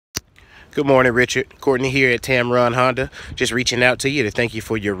Good morning, Richard. Courtney here at Tameron Honda. Just reaching out to you to thank you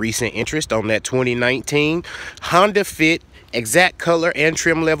for your recent interest on that 2019 Honda Fit. Exact color and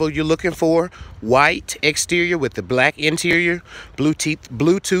trim level you're looking for. White exterior with the black interior.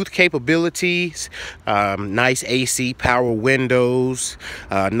 Bluetooth capabilities. Nice AC power windows.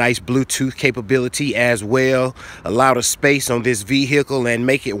 Nice Bluetooth capability as well. A lot of space on this vehicle and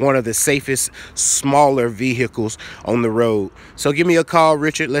make it one of the safest, smaller vehicles on the road. So give me a call,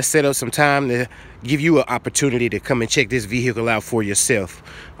 Richard. Let's set up some time to give you an opportunity to come and check this vehicle out for yourself.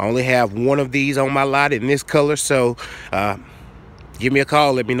 I only have one of these on my lot in this color, so give me a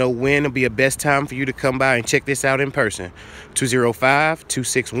call. Let me know when will be a best time for you to come by and check this out in person.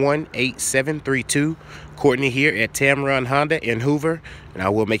 205-261-8732. Courtney here at Tameron Honda in Hoover, and I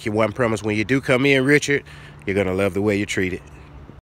will make you one promise: when you do come in, Richard, you're gonna love the way you're treated.